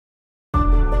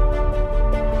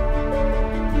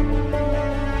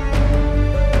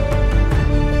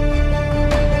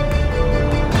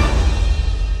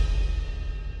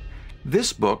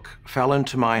This book fell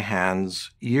into my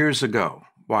hands years ago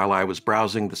while I was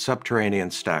browsing the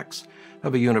subterranean stacks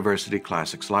of a university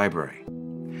classics library.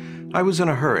 I was in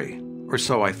a hurry, or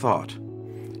so I thought,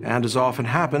 and as often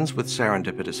happens with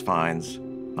serendipitous finds,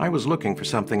 I was looking for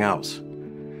something else.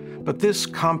 But this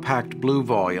compact blue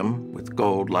volume with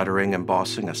gold lettering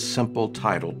embossing a simple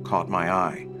title caught my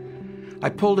eye. I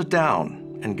pulled it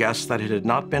down and guessed that it had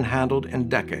not been handled in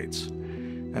decades,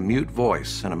 a mute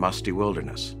voice in a musty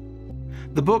wilderness.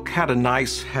 The book had a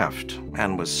nice heft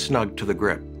and was snug to the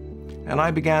grip, and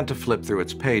I began to flip through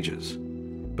its pages.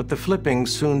 But the flipping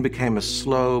soon became a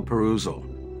slow perusal,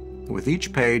 with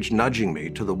each page nudging me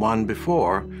to the one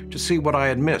before to see what I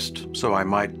had missed so I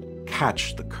might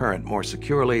catch the current more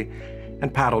securely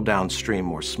and paddle downstream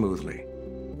more smoothly.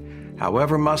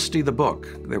 However musty the book,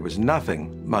 there was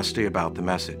nothing musty about the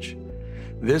message.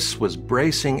 This was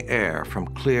bracing air from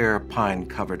clear,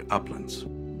 pine-covered uplands.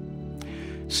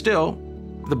 Still,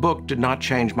 the book did not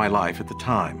change my life at the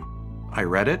time. I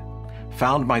read it,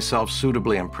 found myself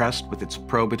suitably impressed with its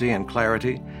probity and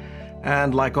clarity,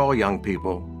 and like all young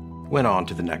people, went on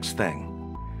to the next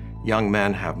thing. Young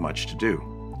men have much to do.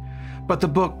 But the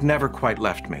book never quite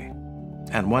left me,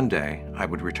 and one day I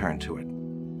would return to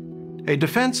it. A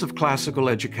defense of classical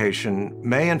education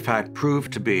may in fact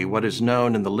prove to be what is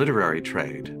known in the literary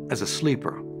trade as a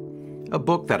sleeper, a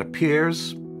book that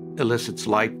appears, elicits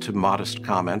light to modest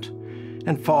comment,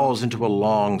 and falls into a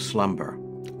long slumber,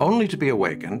 only to be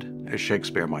awakened, as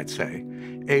Shakespeare might say,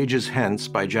 ages hence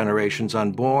by generations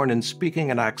unborn and speaking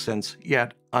in accents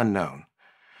yet unknown.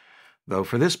 Though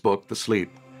for this book, the sleep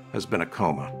has been a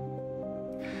coma.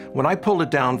 When I pulled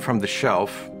it down from the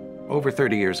shelf over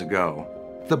 30 years ago,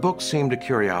 the book seemed a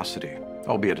curiosity,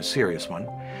 albeit a serious one,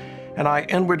 and I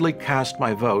inwardly cast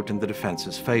my vote in the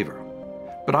defense's favor.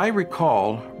 But I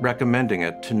recall recommending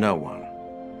it to no one.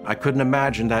 I couldn't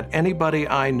imagine that anybody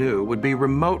I knew would be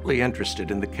remotely interested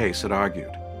in the case it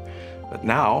argued. But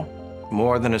now,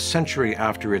 more than a century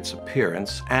after its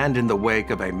appearance, and in the wake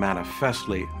of a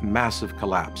manifestly massive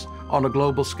collapse on a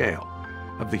global scale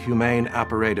of the humane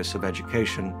apparatus of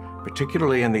education,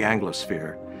 particularly in the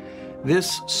Anglosphere,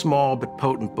 this small but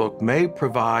potent book may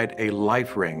provide a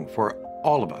life ring for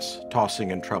all of us tossing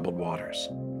in troubled waters.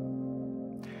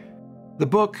 The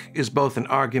book is both an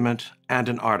argument and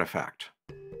an artifact.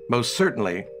 Most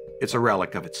certainly, it's a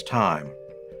relic of its time,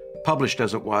 published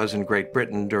as it was in Great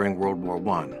Britain during World War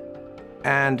I,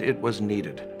 and it was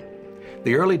needed.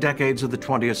 The early decades of the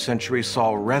 20th century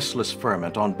saw restless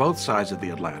ferment on both sides of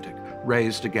the Atlantic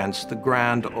raised against the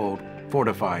grand old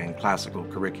fortifying classical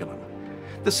curriculum,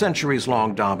 the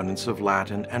centuries-long dominance of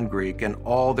Latin and Greek in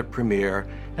all the premier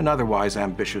and otherwise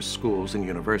ambitious schools and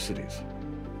universities.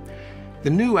 The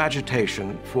new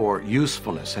agitation for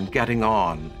usefulness and getting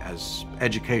on as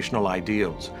educational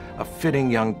ideals of fitting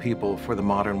young people for the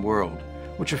modern world,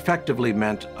 which effectively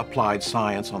meant applied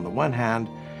science on the one hand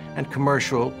and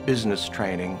commercial business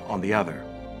training on the other.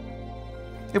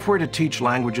 If we're to teach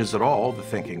languages at all, the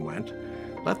thinking went,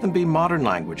 let them be modern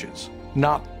languages,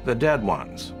 not the dead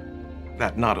ones,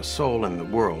 that not a soul in the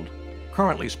world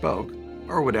currently spoke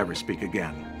or would ever speak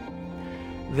again.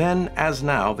 Then, as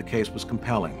now, the case was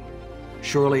compelling.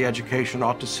 Surely education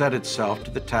ought to set itself to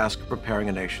the task of preparing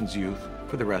a nation's youth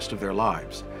for the rest of their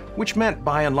lives, which meant,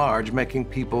 by and large, making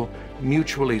people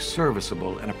mutually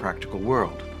serviceable in a practical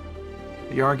world.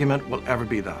 The argument will ever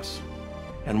be thus,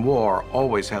 and war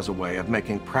always has a way of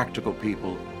making practical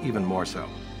people even more so.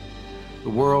 The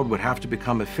world would have to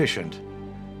become efficient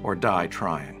or die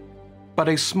trying. But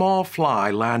a small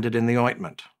fly landed in the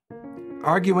ointment.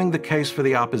 Arguing the case for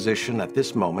the opposition at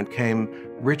this moment came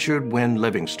Richard Winn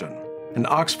Livingstone, an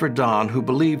Oxford don who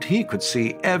believed he could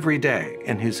see every day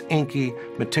in his inky,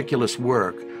 meticulous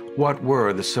work what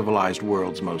were the civilized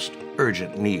world's most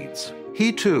urgent needs.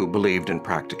 He too believed in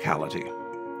practicality,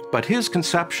 but his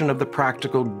conception of the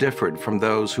practical differed from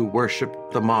those who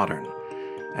worshiped the modern,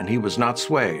 and he was not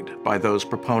swayed by those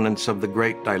proponents of the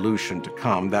great dilution to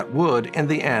come that would, in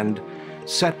the end,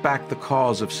 set back the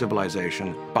cause of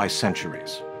civilization by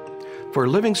centuries. For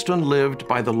Livingstone lived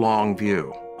by the long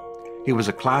view. He was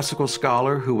a classical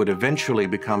scholar who would eventually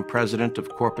become president of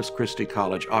Corpus Christi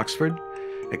College, Oxford,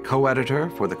 a co-editor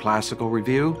for the Classical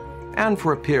Review, and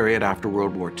for a period after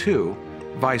World War II,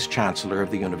 vice-chancellor of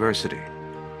the university.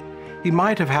 He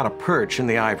might have had a perch in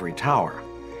the ivory tower,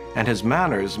 and his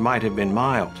manners might have been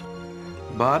mild,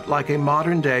 but like a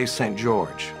modern-day St.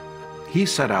 George, he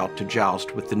set out to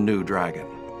joust with the new dragon.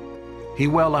 He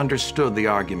well understood the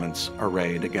arguments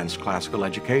arrayed against classical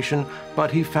education, but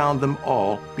he found them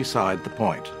all beside the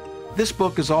point. This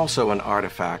book is also an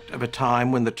artifact of a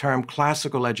time when the term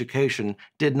classical education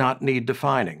did not need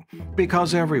defining,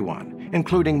 because everyone,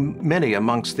 including many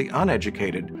amongst the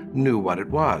uneducated, knew what it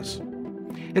was.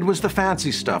 It was the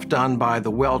fancy stuff done by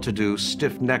the well-to-do,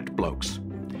 stiff-necked blokes.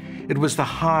 It was the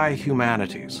high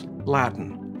humanities,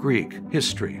 Latin, Greek,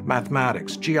 history,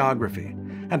 mathematics, geography,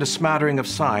 and a smattering of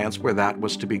science where that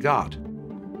was to be got.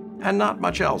 And not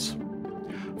much else.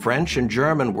 French and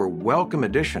German were welcome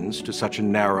additions to such a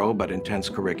narrow but intense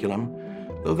curriculum,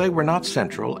 though they were not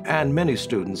central, and many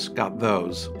students got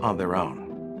those on their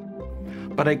own.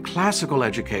 But a classical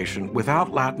education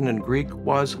without Latin and Greek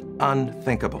was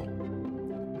unthinkable.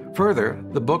 Further,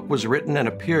 the book was written in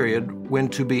a period when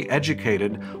to be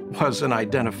educated was an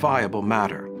identifiable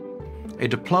matter. A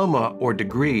diploma or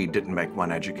degree didn't make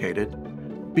one educated.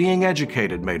 Being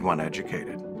educated made one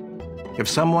educated. If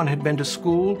someone had been to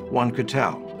school, one could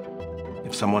tell.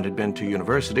 If someone had been to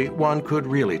university, one could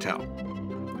really tell.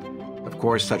 Of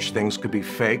course, such things could be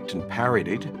faked and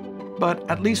parodied, but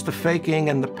at least the faking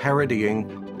and the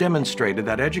parodying demonstrated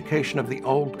that education of the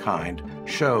old kind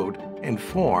showed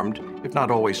informed, if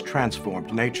not always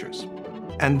transformed, natures.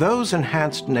 And those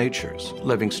enhanced natures,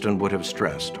 Livingstone would have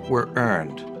stressed, were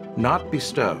earned, not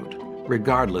bestowed,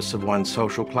 regardless of one's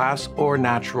social class or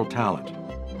natural talent.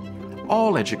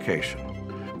 All education,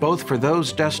 both for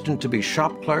those destined to be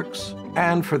shop clerks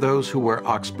and for those who were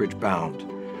Oxbridge-bound,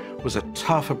 was a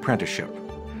tough apprenticeship,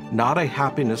 not a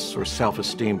happiness or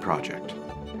self-esteem project.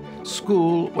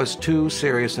 School was too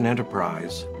serious an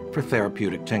enterprise for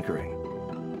therapeutic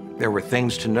tinkering. There were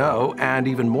things to know and,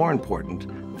 even more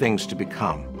important, things to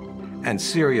become. And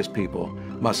serious people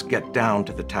must get down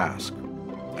to the task.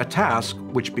 A task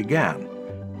which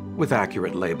began with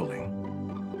accurate labeling.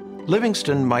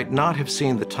 Livingstone might not have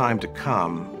seen the time to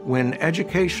come when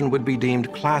education would be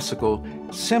deemed classical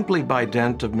simply by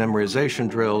dint of memorization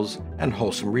drills and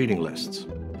wholesome reading lists.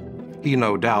 He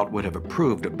no doubt would have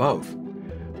approved of both,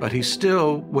 but he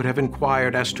still would have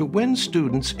inquired as to when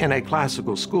students in a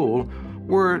classical school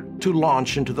were to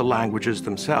launch into the languages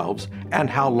themselves and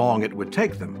how long it would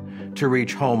take them to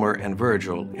reach Homer and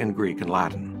Virgil in Greek and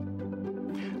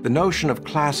Latin. The notion of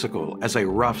classical as a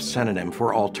rough synonym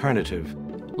for alternative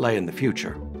lay in the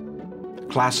future.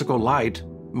 Classical light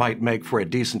might make for a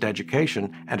decent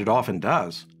education, and it often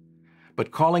does,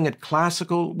 but calling it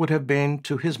classical would have been,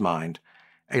 to his mind,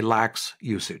 a lax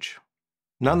usage.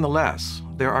 Nonetheless,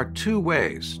 there are two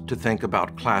ways to think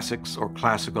about classics or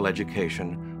classical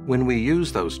education when we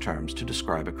use those terms to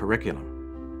describe a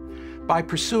curriculum. By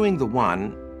pursuing the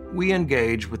one, we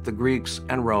engage with the Greeks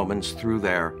and Romans through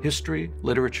their history,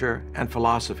 literature, and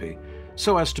philosophy,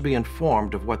 so as to be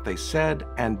informed of what they said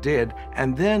and did,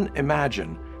 and then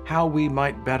imagine how we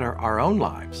might better our own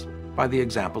lives by the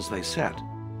examples they set.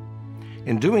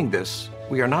 In doing this,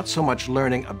 we are not so much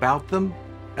learning about them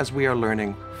as we are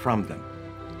learning from them.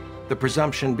 The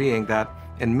presumption being that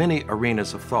in many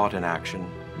arenas of thought and action,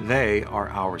 they are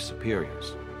our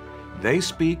superiors. They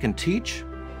speak and teach,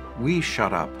 we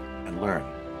shut up and learn.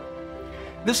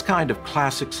 This kind of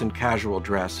classics in casual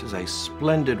dress is a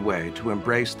splendid way to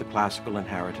embrace the classical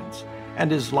inheritance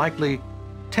and is likely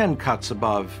 10 cuts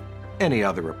above any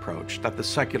other approach that the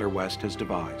secular West has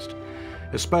devised,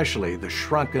 especially the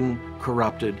shrunken,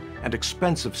 corrupted, and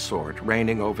expensive sort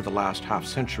reigning over the last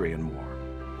half-century and more.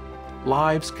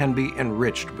 Lives can be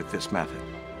enriched with this method.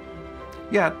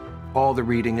 Yet, all the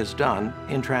reading is done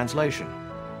in translation.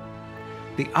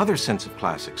 The other sense of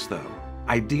classics, though,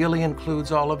 ideally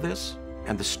includes all of this,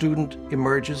 and the student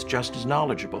emerges just as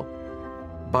knowledgeable,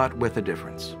 but with a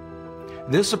difference.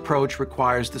 This approach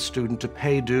requires the student to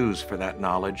pay dues for that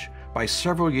knowledge by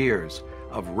several years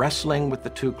of wrestling with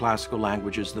the two classical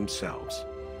languages themselves.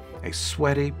 A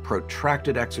sweaty,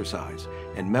 protracted exercise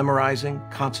in memorizing,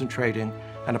 concentrating,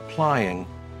 and applying,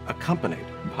 accompanied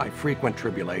by frequent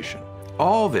tribulation.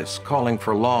 All this calling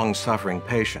for long-suffering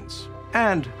patience,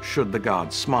 and, should the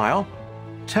gods smile,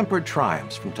 tempered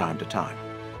triumphs from time to time.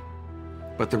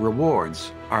 But the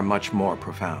rewards are much more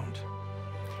profound.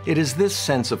 It is this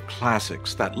sense of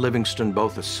classics that Livingstone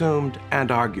both assumed and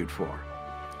argued for,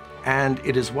 and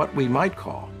it is what we might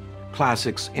call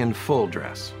classics in full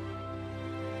dress.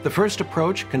 The first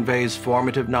approach conveys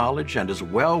formative knowledge and is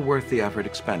well worth the effort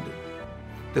expended.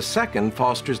 The second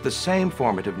fosters the same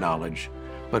formative knowledge,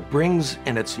 but brings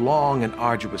in its long and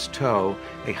arduous tow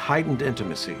a heightened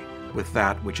intimacy with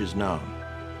that which is known.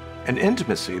 An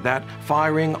intimacy that,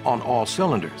 firing on all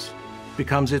cylinders,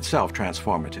 becomes itself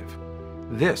transformative.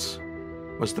 This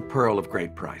was the pearl of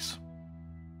great price.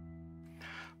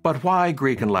 But why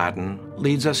Greek and Latin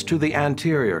leads us to the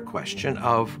anterior question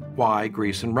of why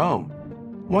Greece and Rome?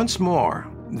 Once more,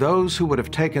 Those who would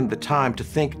have taken the time to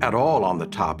think at all on the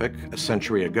topic a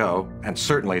century ago, and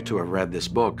certainly to have read this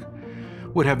book,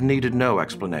 would have needed no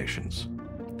explanations.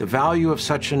 The value of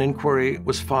such an inquiry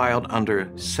was filed under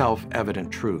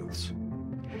self-evident truths.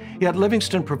 Yet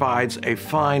Livingstone provides a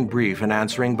fine brief in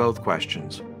answering both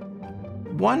questions,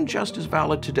 one just as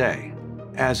valid today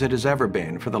as it has ever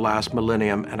been for the last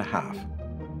millennium and a half.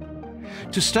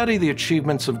 To study the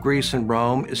achievements of Greece and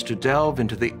Rome is to delve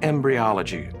into the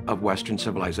embryology of Western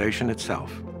civilization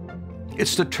itself.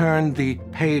 It's to turn the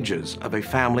pages of a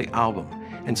family album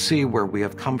and see where we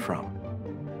have come from.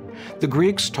 The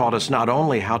Greeks taught us not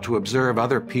only how to observe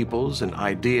other peoples and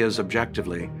ideas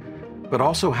objectively, but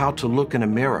also how to look in a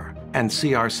mirror and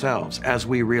see ourselves as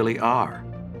we really are.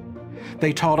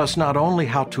 They taught us not only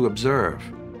how to observe,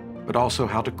 but also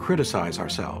how to criticize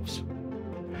ourselves.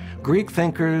 Greek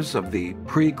thinkers of the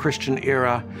pre-Christian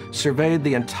era surveyed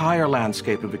the entire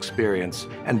landscape of experience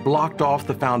and blocked off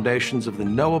the foundations of the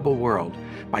knowable world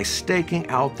by staking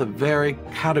out the very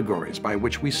categories by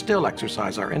which we still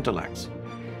exercise our intellects: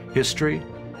 history,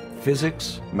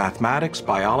 physics, mathematics,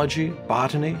 biology,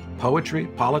 botany, poetry,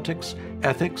 politics,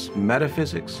 ethics,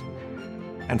 metaphysics,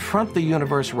 and front the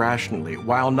universe rationally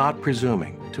while not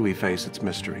presuming to efface its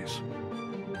mysteries.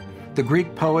 The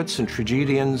Greek poets and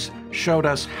tragedians showed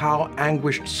us how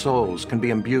anguished souls can be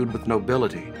imbued with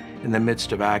nobility in the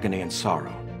midst of agony and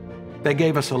sorrow. They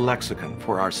gave us a lexicon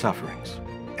for our sufferings.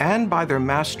 And by their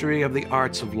mastery of the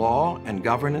arts of law and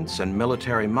governance and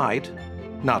military might,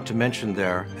 not to mention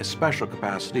their especial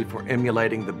capacity for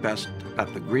emulating the best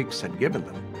that the Greeks had given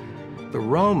them, the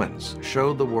Romans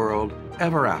showed the world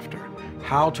ever after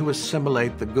how to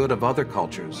assimilate the good of other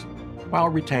cultures while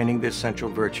retaining the essential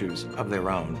virtues of their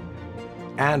own,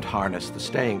 and harness the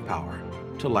staying power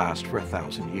to last for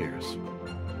 1,000 years.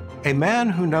 A man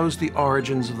who knows the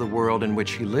origins of the world in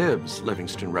which he lives,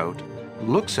 Livingstone wrote,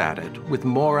 looks at it with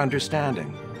more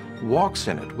understanding, walks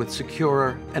in it with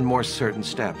securer and more certain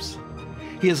steps.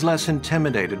 He is less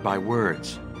intimidated by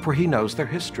words, for he knows their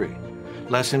history,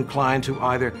 less inclined to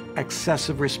either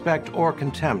excessive respect or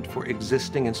contempt for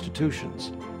existing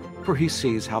institutions, for he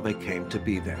sees how they came to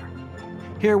be there.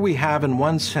 Here we have in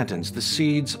one sentence the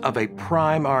seeds of a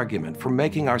prime argument for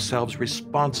making ourselves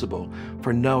responsible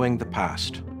for knowing the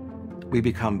past. We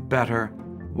become better,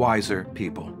 wiser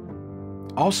people.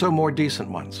 Also more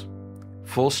decent ones.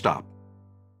 Full stop.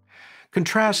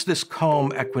 Contrast this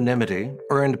calm equanimity,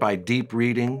 earned by deep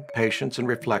reading, patience, and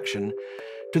reflection,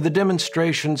 to the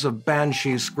demonstrations of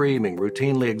banshee screaming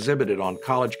routinely exhibited on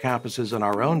college campuses in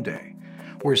our own day,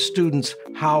 where students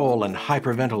howl and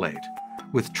hyperventilate,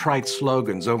 with trite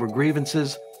slogans over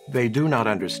grievances they do not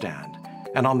understand,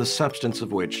 and on the substance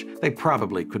of which they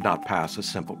probably could not pass a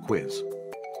simple quiz.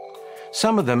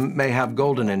 Some of them may have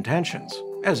golden intentions,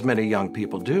 as many young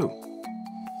people do,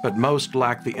 but most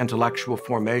lack the intellectual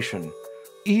formation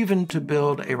even to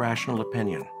build a rational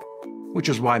opinion, which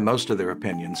is why most of their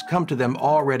opinions come to them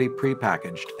already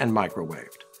prepackaged and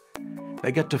microwaved.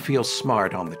 They get to feel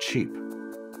smart on the cheap.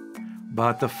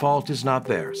 But the fault is not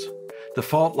theirs. The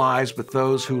fault lies with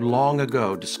those who long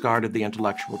ago discarded the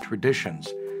intellectual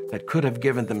traditions that could have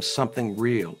given them something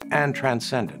real and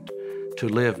transcendent to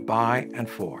live by and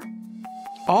for.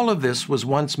 All of this was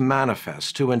once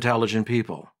manifest to intelligent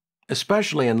people,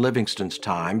 especially in Livingstone's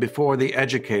time before the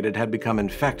educated had become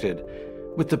infected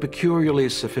with the peculiarly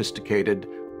sophisticated,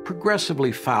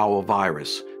 progressively foul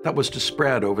virus that was to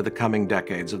spread over the coming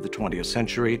decades of the 20th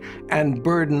century and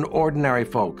burden ordinary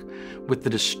folk with the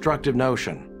destructive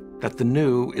notion that the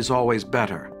new is always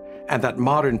better, and that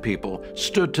modern people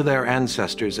stood to their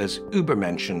ancestors as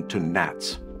Übermenschen to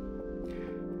gnats.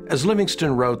 As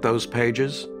Livingstone wrote those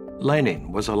pages,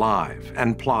 Lenin was alive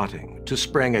and plotting to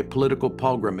spring a political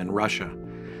pogrom in Russia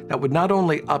that would not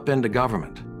only upend a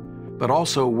government, but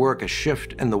also work a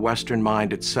shift in the Western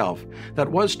mind itself that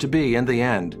was to be, in the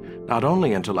end, not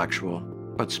only intellectual,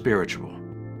 but spiritual.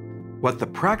 What the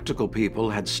practical people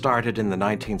had started in the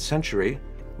 19th century,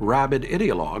 rabid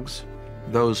ideologues,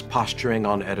 those posturing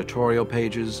on editorial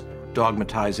pages,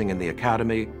 dogmatizing in the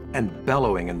academy, and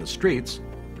bellowing in the streets,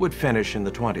 would finish in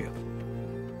the 20th.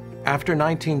 After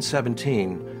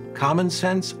 1917, common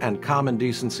sense and common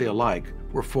decency alike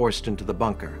were forced into the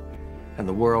bunker, and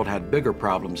the world had bigger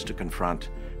problems to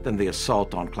confront than the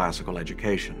assault on classical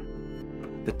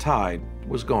education. The tide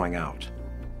was going out.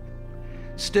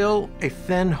 Still, a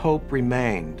thin hope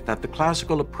remained that the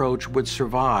classical approach would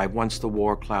survive once the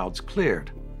war clouds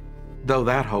cleared, though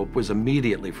that hope was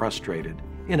immediately frustrated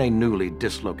in a newly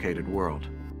dislocated world.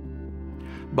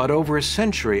 But over a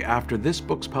century after this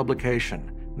book's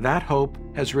publication, that hope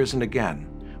has risen again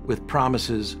with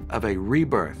promises of a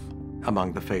rebirth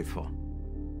among the faithful.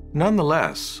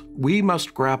 Nonetheless, we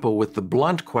must grapple with the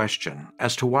blunt question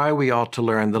as to why we ought to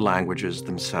learn the languages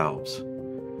themselves.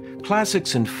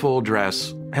 Classics in full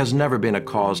dress has never been a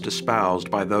cause espoused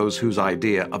by those whose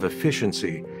idea of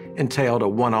efficiency entailed a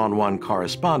one-on-one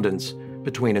correspondence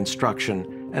between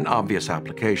instruction and obvious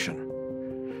application.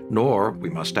 Nor, we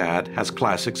must add, has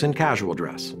classics in casual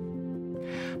dress.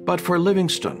 But for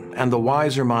Livingstone and the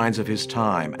wiser minds of his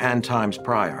time and times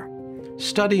prior,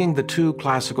 studying the two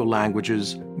classical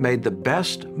languages made the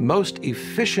best, most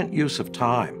efficient use of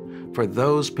time for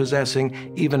those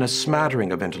possessing even a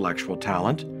smattering of intellectual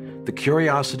talent, the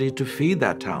curiosity to feed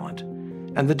that talent,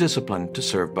 and the discipline to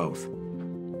serve both.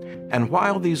 And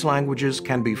while these languages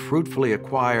can be fruitfully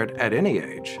acquired at any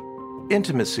age,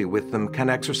 intimacy with them can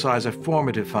exercise a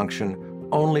formative function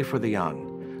only for the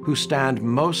young, who stand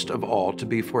most of all to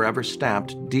be forever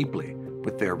stamped deeply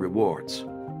with their rewards.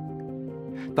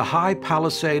 The high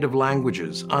palisade of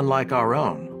languages, unlike our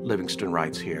own, Livingstone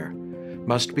writes here,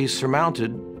 must be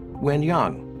surmounted when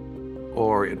young,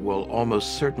 or it will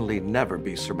almost certainly never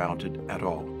be surmounted at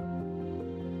all.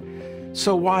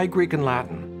 So why Greek and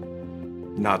Latin?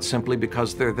 Not simply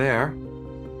because they're there,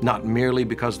 not merely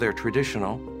because they're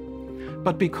traditional,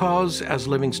 but because, as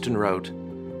Livingstone wrote,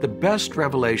 the best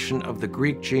revelation of the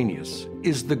Greek genius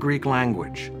is the Greek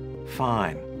language,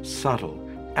 fine, subtle,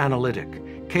 analytic,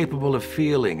 capable of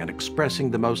feeling and expressing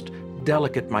the most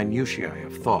delicate minutiae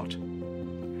of thought.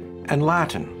 And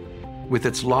Latin, with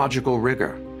its logical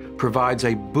rigor, provides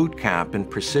a boot camp in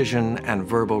precision and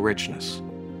verbal richness,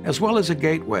 as well as a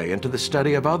gateway into the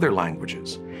study of other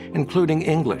languages, including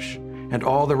English and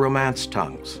all the Romance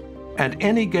tongues. And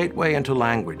any gateway into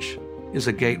language is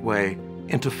a gateway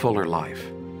into fuller life.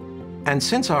 And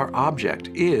since our object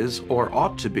is, or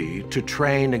ought to be, to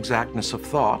train exactness of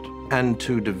thought and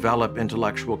to develop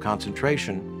intellectual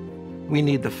concentration, we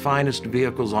need the finest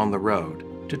vehicles on the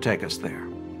road to take us there.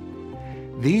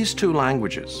 These two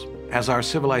languages, as our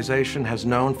civilization has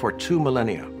known for 2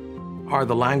 millennia, are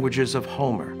the languages of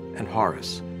Homer and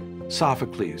Horace,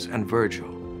 Sophocles and Virgil,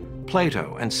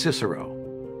 Plato and Cicero,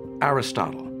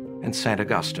 Aristotle and St.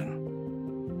 Augustine.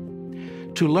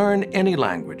 To learn any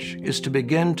language is to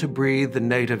begin to breathe the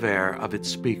native air of its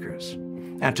speakers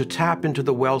and to tap into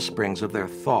the well springs of their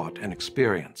thought and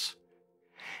experience.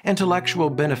 Intellectual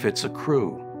benefits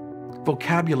accrue,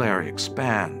 vocabulary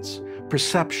expands,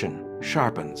 perception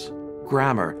sharpens,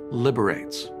 grammar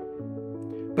liberates.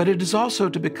 But it is also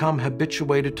to become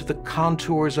habituated to the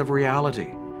contours of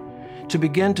reality, to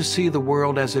begin to see the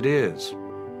world as it is,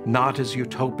 not as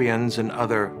utopians and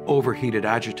other overheated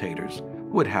agitators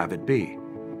would have it be.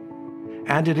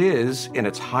 And it is, in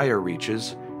its higher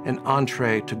reaches, an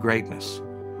entree to greatness,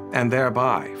 and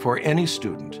thereby, for any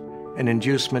student, an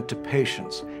inducement to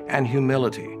patience and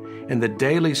humility in the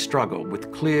daily struggle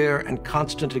with clear and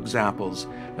constant examples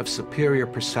of superior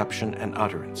perception and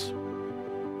utterance.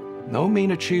 No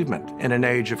mean achievement in an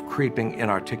age of creeping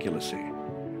inarticulacy,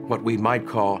 what we might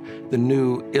call the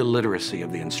new illiteracy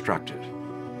of the instructed.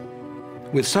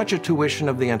 With such a tuition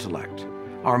of the intellect,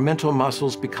 our mental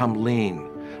muscles become lean,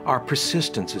 our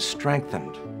persistence is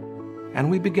strengthened, and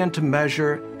we begin to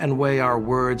measure and weigh our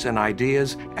words and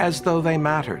ideas as though they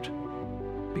mattered,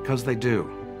 because they do.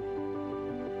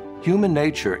 Human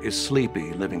nature is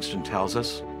sleepy, Livingstone tells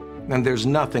us, and there's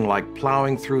nothing like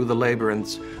plowing through the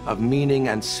labyrinths of meaning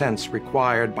and sense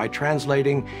required by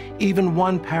translating even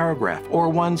one paragraph or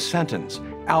one sentence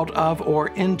out of or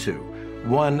into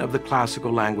one of the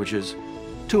classical languages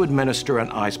to administer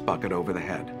an ice bucket over the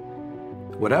head.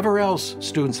 Whatever else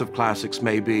students of classics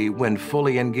may be when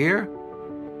fully in gear,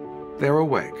 they're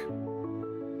awake.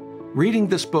 Reading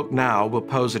this book now will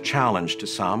pose a challenge to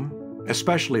some,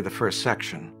 especially the first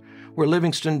section, where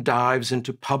Livingstone dives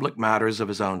into public matters of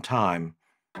his own time,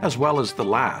 as well as the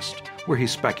last, where he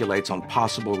speculates on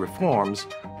possible reforms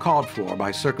called for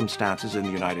by circumstances in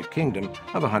the United Kingdom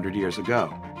of 100 years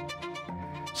ago.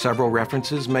 Several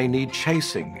references may need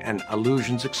chasing and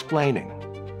allusions explaining,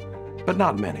 but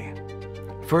not many.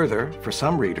 Further, for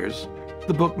some readers,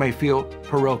 the book may feel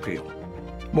parochial,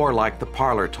 more like the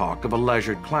parlor talk of a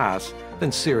leisured class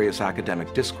than serious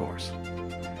academic discourse.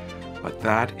 But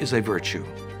that is a virtue.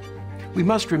 We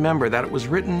must remember that it was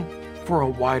written for a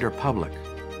wider public,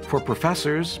 for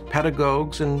professors,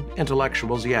 pedagogues, and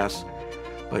intellectuals, yes,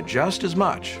 but just as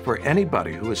much for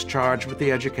anybody who is charged with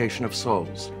the education of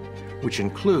souls, which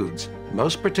includes,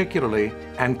 most particularly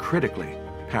and critically,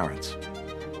 parents.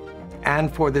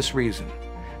 And for this reason,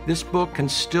 this book can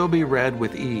still be read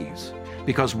with ease,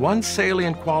 because one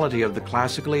salient quality of the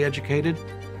classically educated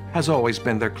has always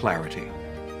been their clarity.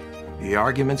 The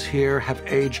arguments here have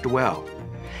aged well.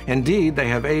 Indeed, they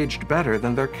have aged better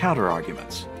than their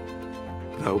counter-arguments,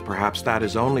 though perhaps that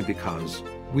is only because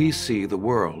we see the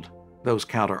world those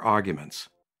counter-arguments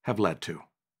have led to.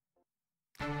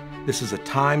 This is a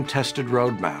time-tested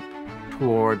roadmap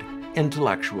toward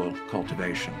intellectual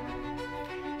cultivation.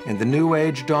 In the new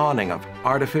age dawning of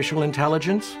artificial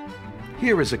intelligence,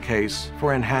 here is a case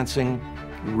for enhancing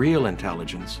real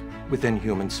intelligence within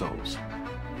human souls.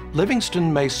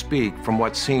 Livingstone may speak from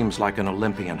what seems like an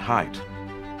Olympian height,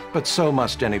 but so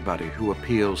must anybody who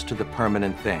appeals to the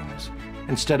permanent things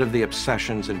instead of the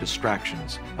obsessions and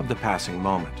distractions of the passing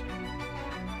moment.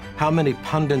 How many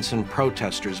pundits and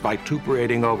protesters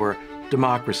vituperating over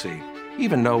democracy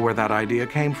even know where that idea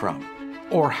came from,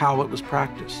 or how it was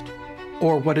practiced,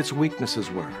 or what its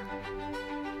weaknesses were?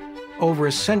 Over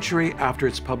a century after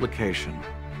its publication,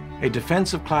 A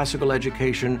Defense of Classical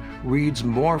Education reads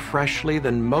more freshly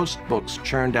than most books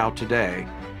churned out today,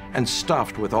 and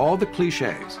stuffed with all the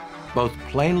cliches, both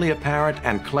plainly apparent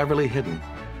and cleverly hidden,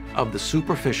 of the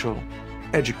superficial,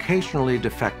 educationally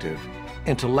defective,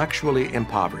 intellectually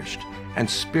impoverished, and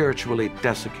spiritually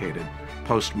desiccated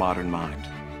postmodern mind.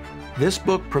 This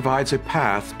book provides a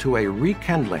path to a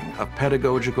rekindling of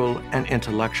pedagogical and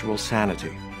intellectual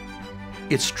sanity.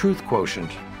 Its truth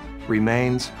quotient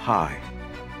remains high.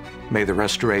 May the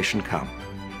restoration come.